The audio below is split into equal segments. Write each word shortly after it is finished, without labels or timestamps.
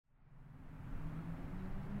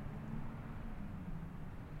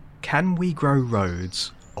Can we grow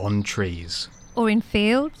roads on trees? Or in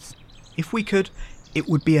fields? If we could, it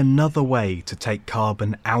would be another way to take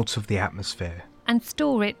carbon out of the atmosphere. And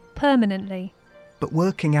store it permanently. But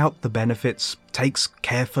working out the benefits takes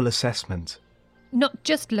careful assessment. Not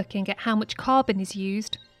just looking at how much carbon is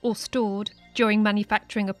used or stored during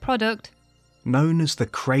manufacturing a product. Known as the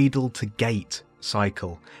cradle-to-gate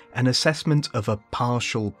cycle, an assessment of a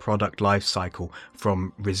partial product life cycle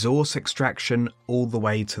from resource extraction all the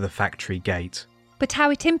way to the factory gate. But how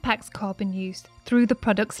it impacts carbon use through the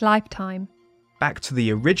product's lifetime. Back to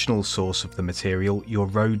the original source of the material your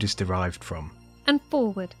road is derived from. And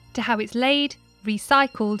forward to how it's laid,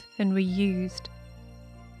 recycled and reused.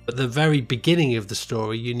 At the very beginning of the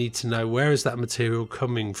story, you need to know, where is that material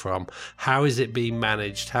coming from? How is it being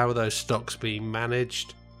managed? How are those stocks being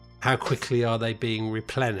managed? How quickly are they being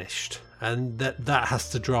replenished? And that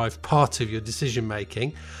has to drive part of your decision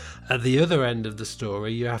making. At the other end of the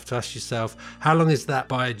story, you have to ask yourself, how long is that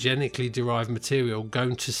biogenically derived material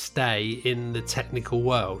going to stay in the technical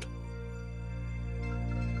world?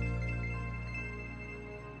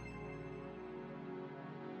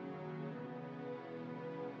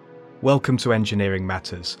 Welcome to Engineering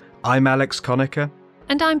Matters. I'm Alex Conacher.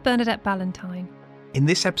 And I'm Bernadette Ballantyne. In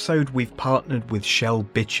this episode, we've partnered with Shell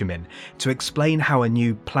Bitumen to explain how a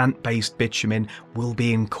new plant-based bitumen will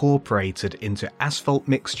be incorporated into asphalt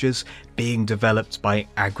mixtures being developed by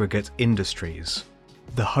Aggregate Industries.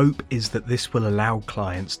 The hope is that this will allow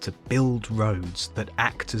clients to build roads that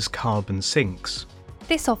act as carbon sinks.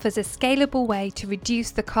 This offers a scalable way to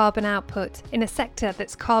reduce the carbon output in a sector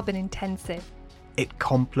that's carbon intensive. It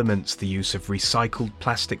complements the use of recycled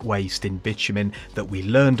plastic waste in bitumen that we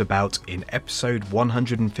learned about in episode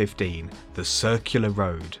 115, The Circular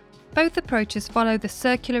Road. Both approaches follow the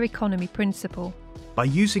circular economy principle. By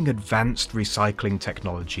using advanced recycling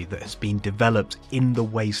technology that has been developed in the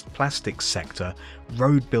waste plastics sector,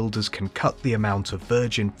 road builders can cut the amount of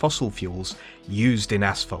virgin fossil fuels used in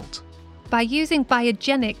asphalt. By using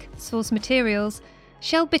biogenic source materials,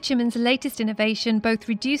 Shell Bitumen's latest innovation both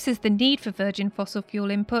reduces the need for virgin fossil fuel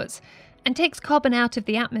inputs and takes carbon out of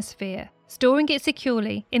the atmosphere, storing it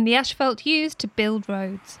securely in the asphalt used to build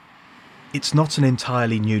roads. It's not an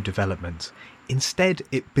entirely new development. Instead,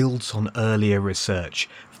 it builds on earlier research,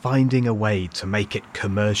 finding a way to make it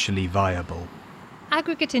commercially viable.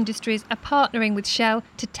 Aggregate Industries are partnering with Shell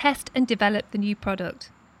to test and develop the new product.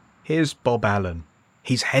 Here's Bob Allen.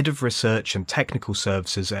 He's Head of Research and Technical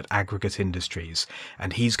Services at Aggregate Industries,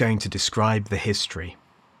 and he's going to describe the history.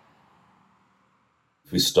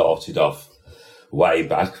 We started off way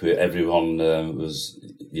back where everyone was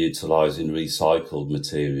utilising recycled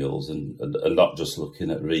materials and not just looking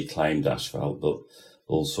at reclaimed asphalt, but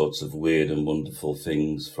all sorts of weird and wonderful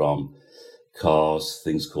things from cars,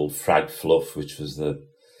 things called frag fluff, which was the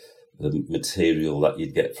material that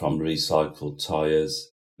you'd get from recycled tyres.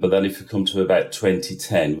 But then if you come to about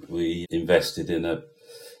 2010, we invested in a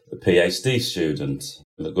PhD student,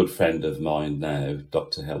 a good friend of mine now,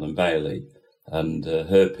 Dr. Helen Bailey, and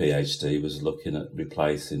her PhD was looking at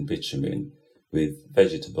replacing bitumen with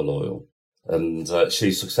vegetable oil. And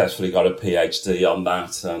she successfully got a PhD on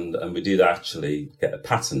that, and we did actually get a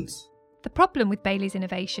patent. The problem with Bailey's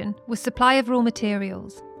innovation was supply of raw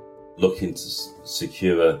materials. Looking to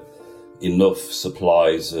secure enough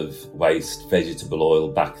supplies of waste vegetable oil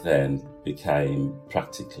back then became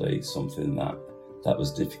practically something that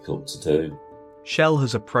was difficult to do. Shell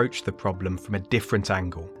has approached the problem from a different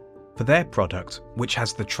angle. For their product, which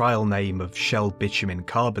has the trial name of Shell Bitumen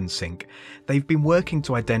Carbon Sink, they've been working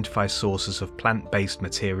to identify sources of plant-based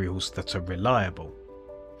materials that are reliable,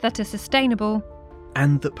 that are sustainable,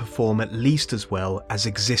 and that perform at least as well as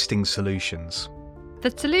existing solutions. The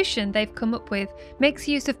solution they've come up with makes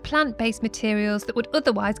use of plant-based materials that would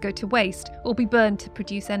otherwise go to waste or be burned to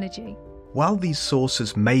produce energy. While these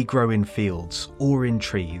sources may grow in fields or in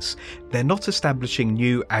trees, they're not establishing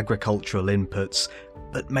new agricultural inputs,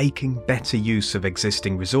 but making better use of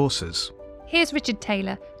existing resources. Here's Richard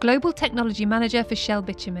Taylor, Global Technology Manager for Shell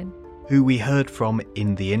Bitumen, who we heard from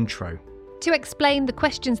in the intro, to explain the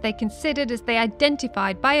questions they considered as they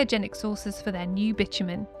identified biogenic sources for their new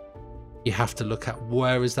bitumen. You have to look at,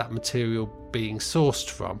 where is that material being sourced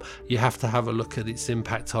from? You have to have a look at its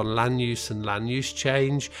impact on land use and land use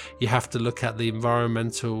change. You have to look at the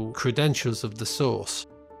environmental credentials of the source.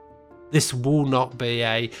 This will not be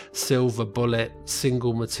a silver bullet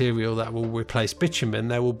single material that will replace bitumen.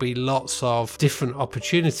 There will be lots of different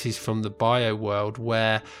opportunities from the bio world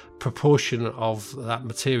where proportion of that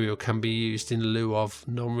material can be used in lieu of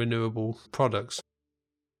non-renewable products.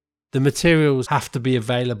 The materials have to be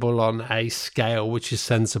available on a scale which is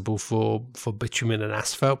sensible for bitumen and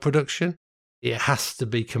asphalt production. It has to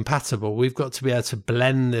be compatible. We've got to be able to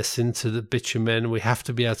blend this into the bitumen. We have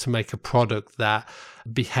to be able to make a product that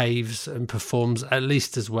behaves and performs at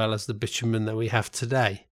least as well as the bitumen that we have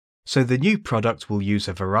today. So the new product will use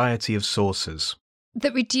a variety of sources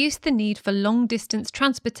that reduce the need for long-distance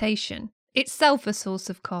transportation, itself a source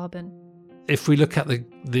of carbon. If we look at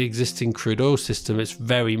the existing crude oil system, it's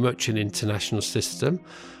very much an international system.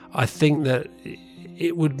 I think that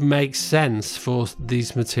it would make sense for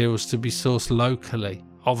these materials to be sourced locally.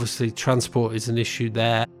 Obviously, transport is an issue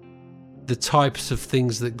there. The types of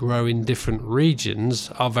things that grow in different regions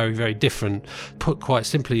are very, very different. Put quite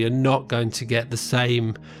simply, you're not going to get the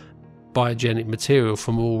same biogenic material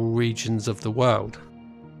from all regions of the world.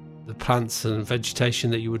 The plants and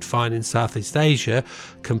vegetation that you would find in Southeast Asia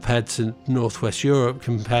compared to Northwest Europe,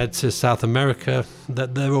 compared to South America,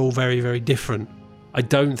 that they're all very, very different. I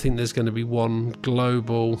don't think there's going to be one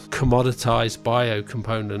global commoditized bio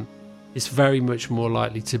component. It's very much more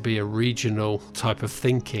likely to be a regional type of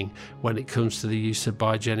thinking when it comes to the use of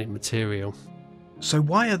biogenic material. So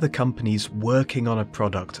why are the companies working on a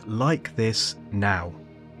product like this now?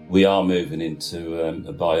 We are moving into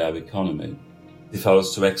a bioeconomy. If I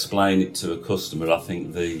was to explain it to a customer, I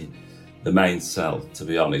think the main sell, to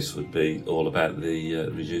be honest, would be all about the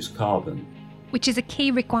reduced carbon. Which is a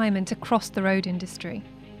key requirement across the road industry.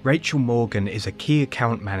 Rachel Morgan is a key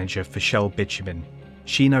account manager for Shell Bitumen.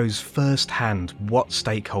 She knows firsthand what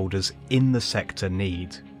stakeholders in the sector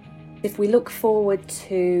need. If we look forward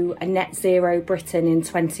to a net zero Britain in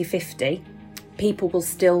 2050, people will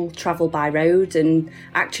still travel by road, and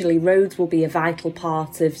actually roads will be a vital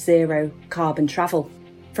part of zero carbon travel.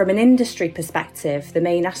 From an industry perspective, the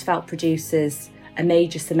main asphalt producers are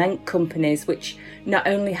major cement companies, which not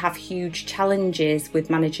only have huge challenges with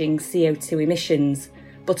managing CO2 emissions,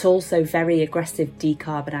 but also very aggressive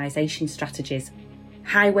decarbonisation strategies.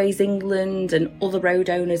 Highways England and other road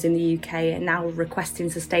owners in the UK are now requesting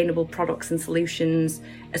sustainable products and solutions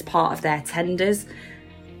as part of their tenders,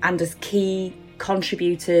 and as key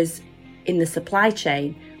contributors in the supply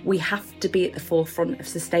chain, we have to be at the forefront of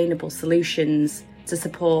sustainable solutions to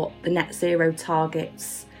support the net zero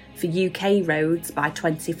targets for UK roads by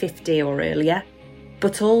 2050 or earlier,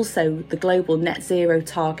 but also the global net zero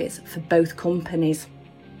targets for both companies.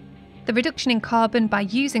 The reduction in carbon by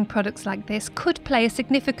using products like this could play a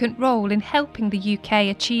significant role in helping the UK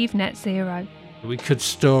achieve net zero. We could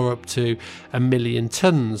store up to 1 million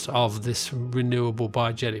tonnes of this renewable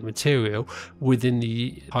biogenic material within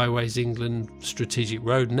the Highways England strategic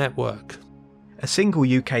road network. A single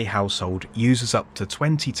UK household uses up to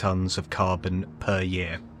 20 tonnes of carbon per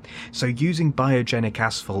year. So using biogenic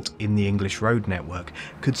asphalt in the English road network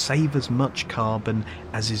could save as much carbon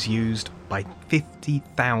as is used by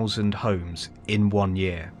 50,000 homes in 1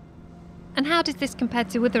 year. And how does this compare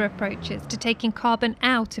to other approaches to taking carbon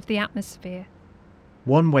out of the atmosphere?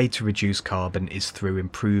 One way to reduce carbon is through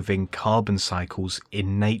improving carbon cycles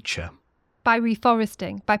in nature. By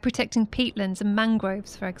reforesting, by protecting peatlands and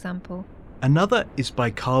mangroves, for example. Another is by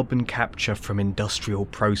carbon capture from industrial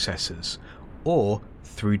processes, or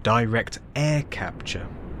through direct air capture.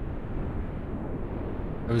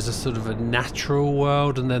 There is a sort of a natural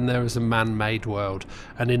world, and then there is a man-made world.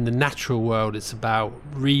 And in the natural world, it's about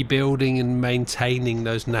rebuilding and maintaining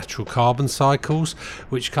those natural carbon cycles,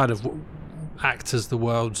 which kind of act as the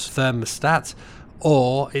world's thermostat.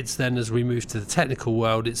 Or it's then, as we move to the technical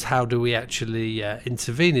world, it's how do we actually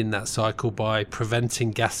intervene in that cycle by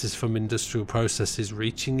preventing gases from industrial processes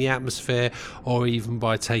reaching the atmosphere, or even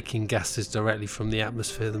by taking gases directly from the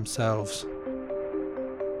atmosphere themselves.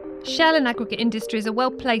 Shell and Aggregate Industries are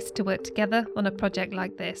well placed to work together on a project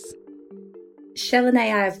like this. Shell and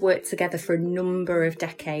AI have worked together for a number of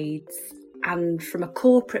decades, and from a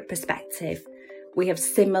corporate perspective, we have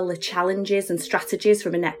similar challenges and strategies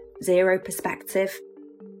from a net zero perspective.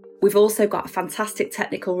 We've also got a fantastic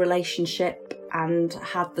technical relationship and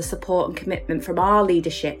had the support and commitment from our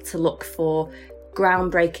leadership to look for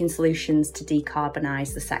groundbreaking solutions to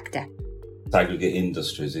decarbonise the sector. Aggregate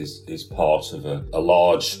Industries is part of a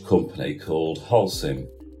large company called Holcim.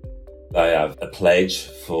 They have a pledge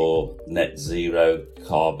for net zero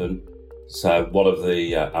carbon. So one of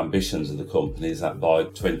the ambitions of the company is that by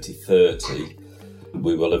 2030,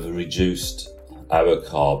 we will have reduced our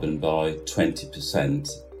carbon by 20%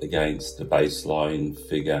 against the baseline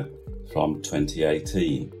figure from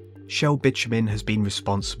 2018. Shell Bitumen has been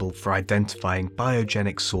responsible for identifying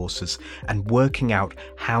biogenic sources and working out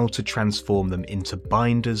how to transform them into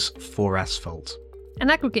binders for asphalt. And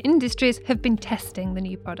Aggregate Industries have been testing the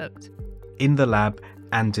new product. In the lab,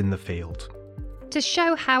 and in the field, to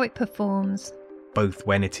show how it performs, both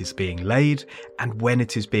when it is being laid and when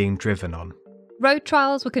it is being driven on. Road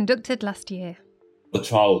trials were conducted last year. The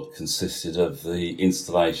trial consisted of the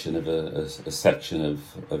installation of a section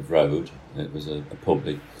of road. It was a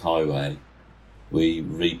public highway. We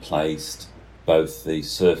replaced both the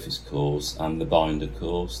surface course and the binder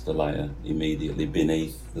course, the layer immediately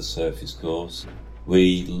beneath the surface course.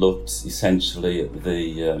 We looked essentially at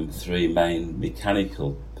the three main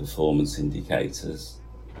mechanical performance indicators,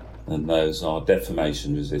 and those are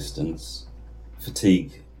deformation resistance,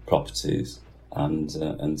 fatigue properties,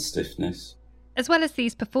 and stiffness. As well as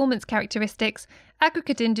these performance characteristics,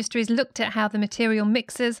 Aggregate Industries looked at how the material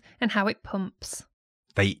mixes and how it pumps.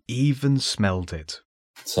 They even smelled it.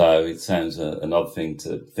 So it sounds an odd thing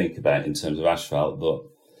to think about in terms of asphalt, but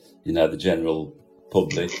the general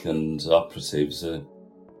public and operatives are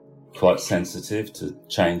quite sensitive to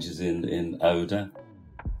changes in odour.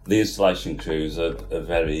 The installation crews are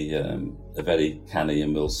very canny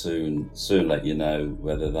and will soon let you know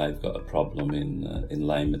whether they've got a problem in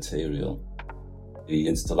laying material. The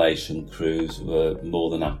installation crews were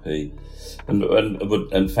more than happy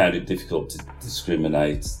and found it difficult to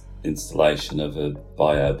discriminate installation of a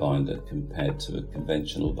bio binder compared to a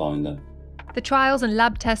conventional binder. The trials and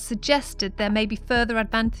lab tests suggested there may be further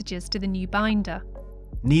advantages to the new binder.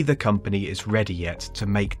 Neither company is ready yet to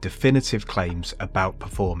make definitive claims about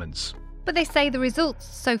performance. But they say the results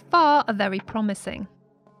so far are very promising.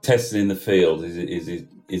 Testing in the field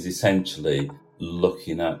is essentially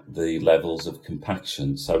looking at the levels of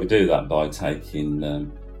compaction. So we do that by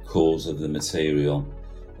taking cores of the material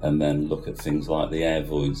and then look at things like the air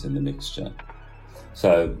voids in the mixture.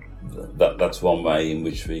 So that's one way in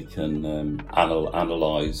which we can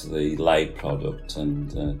analyse the laid product and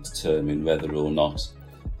determine whether or not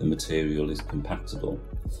the material is compactable.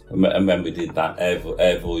 And when we did that,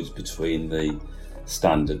 air voids between the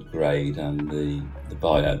standard grade and the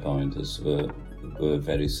bio binders were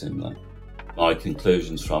very similar. My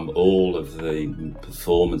conclusions from all of the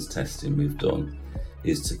performance testing we've done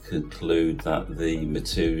is to conclude that the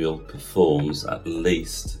material performs at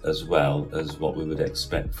least as well as what we would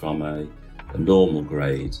expect from a normal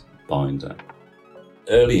grade binder.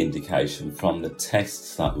 Early indication from the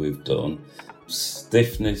tests that we've done,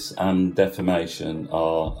 stiffness and deformation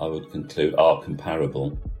are, I would conclude, are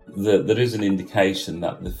comparable. There is an indication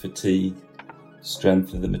that the fatigue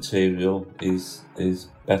strength of the material is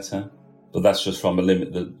better, but that's just from the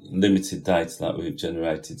limited data that we've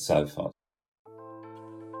generated so far.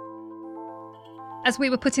 As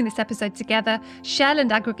we were putting this episode together, Shell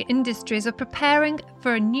and Aggregate Industries are preparing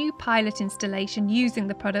for a new pilot installation using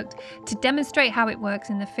the product to demonstrate how it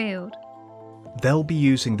works in the field. They'll be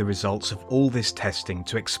using the results of all this testing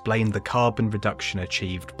to explain the carbon reduction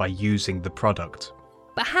achieved by using the product.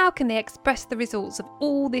 But how can they express the results of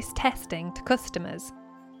all this testing to customers?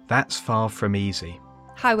 That's far from easy.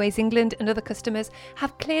 Highways England and other customers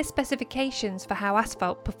have clear specifications for how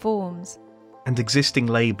asphalt performs. And existing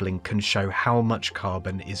labelling can show how much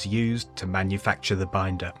carbon is used to manufacture the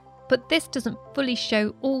binder. But this doesn't fully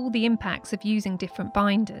show all the impacts of using different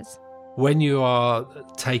binders. When you are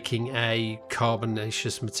taking a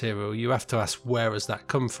carbonaceous material, you have to ask, where has that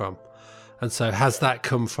come from? And so has that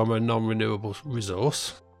come from a non-renewable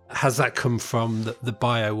resource? Has that come from the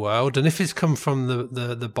bio world? And if it's come from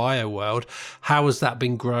the bio world, how has that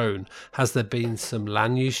been grown? Has there been some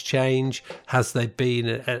land use change? Has there been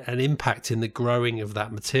an impact in the growing of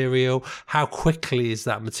that material? How quickly is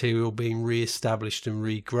that material being re-established and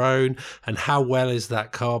regrown? And how well is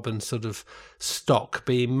that carbon sort of stock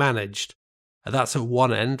being managed? That's at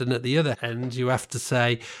one end, and at the other end you have to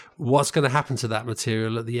say, what's going to happen to that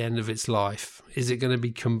material at the end of its life? Is it going to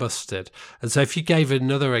be combusted? And so if you gave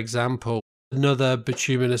another example, another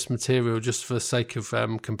bituminous material, just for the sake of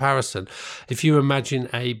comparison, if you imagine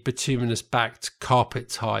a bituminous backed carpet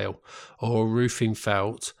tile or roofing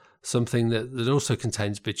felt, something that also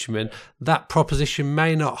contains bitumen, that proposition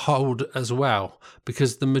may not hold as well,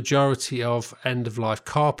 because the majority of end-of-life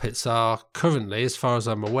carpets are currently, as far as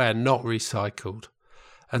I'm aware, not recycled.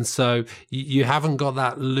 And so you haven't got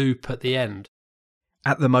that loop at the end.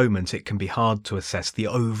 At the moment, it can be hard to assess the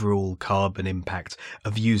overall carbon impact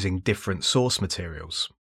of using different source materials.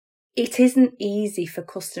 It isn't easy for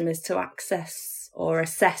customers to access or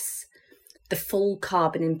assess the full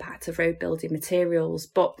carbon impact of road building materials,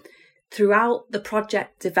 but throughout the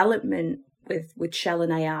project development with Shell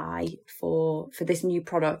and AI for this new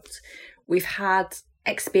product, we've had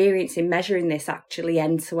experience in measuring this actually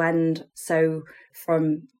end to end. So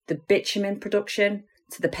from the bitumen production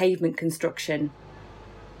to the pavement construction.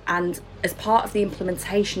 And as part of the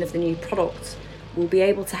implementation of the new product, we'll be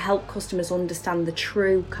able to help customers understand the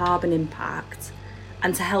true carbon impact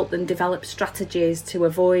and to help them develop strategies to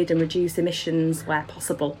avoid and reduce emissions where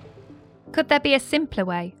possible. Could there be a simpler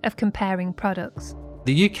way of comparing products?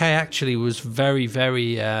 The UK actually was very,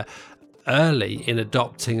 very early in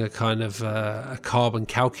adopting a kind of a carbon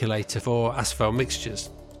calculator for asphalt mixtures.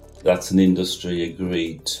 That's an industry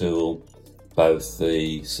agreed tool. Both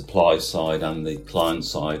the supply side and the client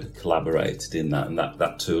side collaborated in that, and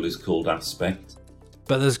that tool is called Aspect.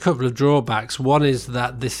 But there's a couple of drawbacks. One is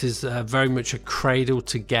that this is very much a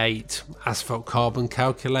cradle-to-gate asphalt carbon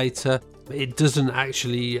calculator. It doesn't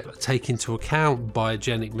actually take into account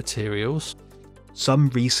biogenic materials. Some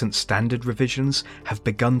recent standard revisions have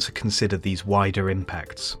begun to consider these wider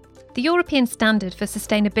impacts. The European Standard for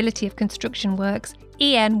Sustainability of Construction Works,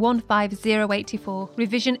 EN 15084,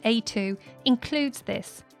 revision A2, includes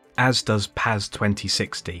this. As does PAS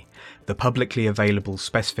 2060, the publicly available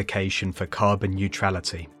specification for carbon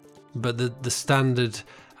neutrality. But the standard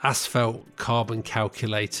asphalt carbon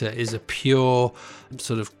calculator is a pure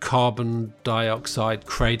sort of carbon dioxide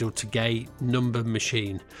cradle to gate number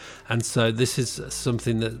machine. And so this is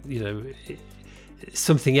something that,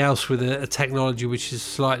 something else with a technology which is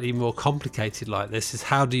slightly more complicated like this is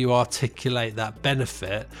how do you articulate that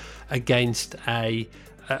benefit against a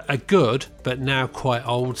good but now quite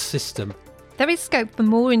old system. There is scope for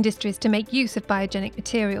more industries to make use of biogenic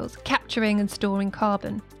materials, capturing and storing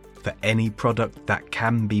carbon. For any product that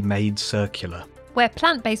can be made circular. Where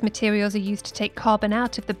plant-based materials are used to take carbon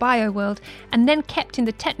out of the bio world and then kept in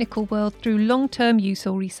the technical world through long-term use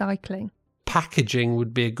or recycling. Packaging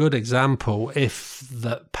would be a good example if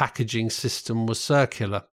the packaging system was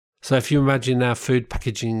circular. So if you imagine our food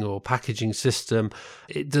packaging or packaging system,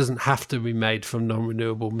 it doesn't have to be made from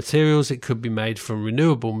non-renewable materials. It could be made from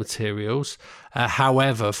renewable materials.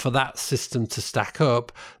 However, for that system to stack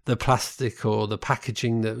up, the plastic or the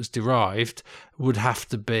packaging that was derived would have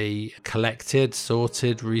to be collected,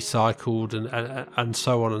 sorted, recycled, and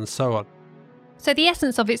so on and so on. So the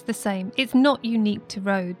essence of it's the same. It's not unique to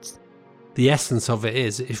roads. The essence of it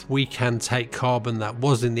is if we can take carbon that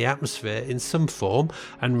was in the atmosphere in some form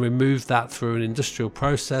and remove that through an industrial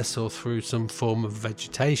process or through some form of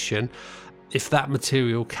vegetation, if that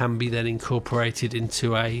material can be then incorporated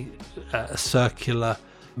into a circular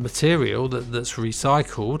material that's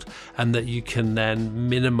recycled and that you can then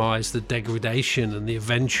minimise the degradation and the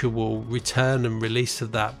eventual return and release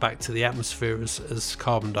of that back to the atmosphere as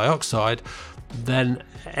carbon dioxide, then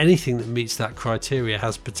anything that meets that criteria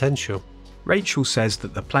has potential. Rachel says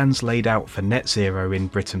that the plans laid out for net zero in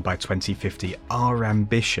Britain by 2050 are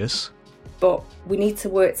ambitious. But we need to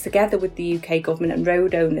work together with the UK government and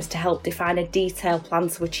road owners to help define a detailed plan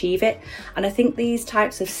to achieve it. And I think these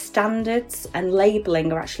types of standards and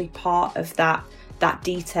labelling are actually part of that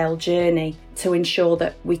detailed journey to ensure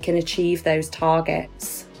that we can achieve those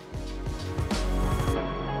targets.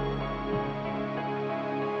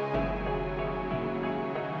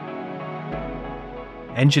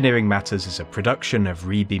 Engineering Matters is a production of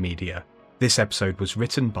Reby Media. This episode was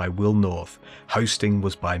written by Will North. Hosting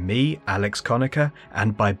was by me, Alex Conacher,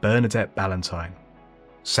 and by Bernadette Ballantyne.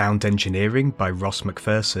 Sound engineering by Ross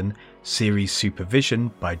McPherson, series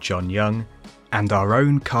supervision by John Young, and our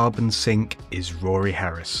own carbon sink is Rory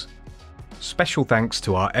Harris. Special thanks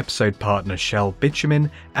to our episode partner Shell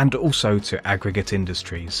Bitumen and also to Aggregate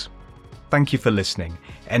Industries. Thank you for listening.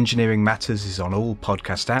 Engineering Matters is on all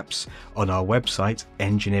podcast apps, on our website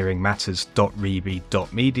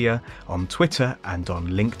engineeringmatters.reby.media, on Twitter and on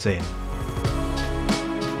LinkedIn.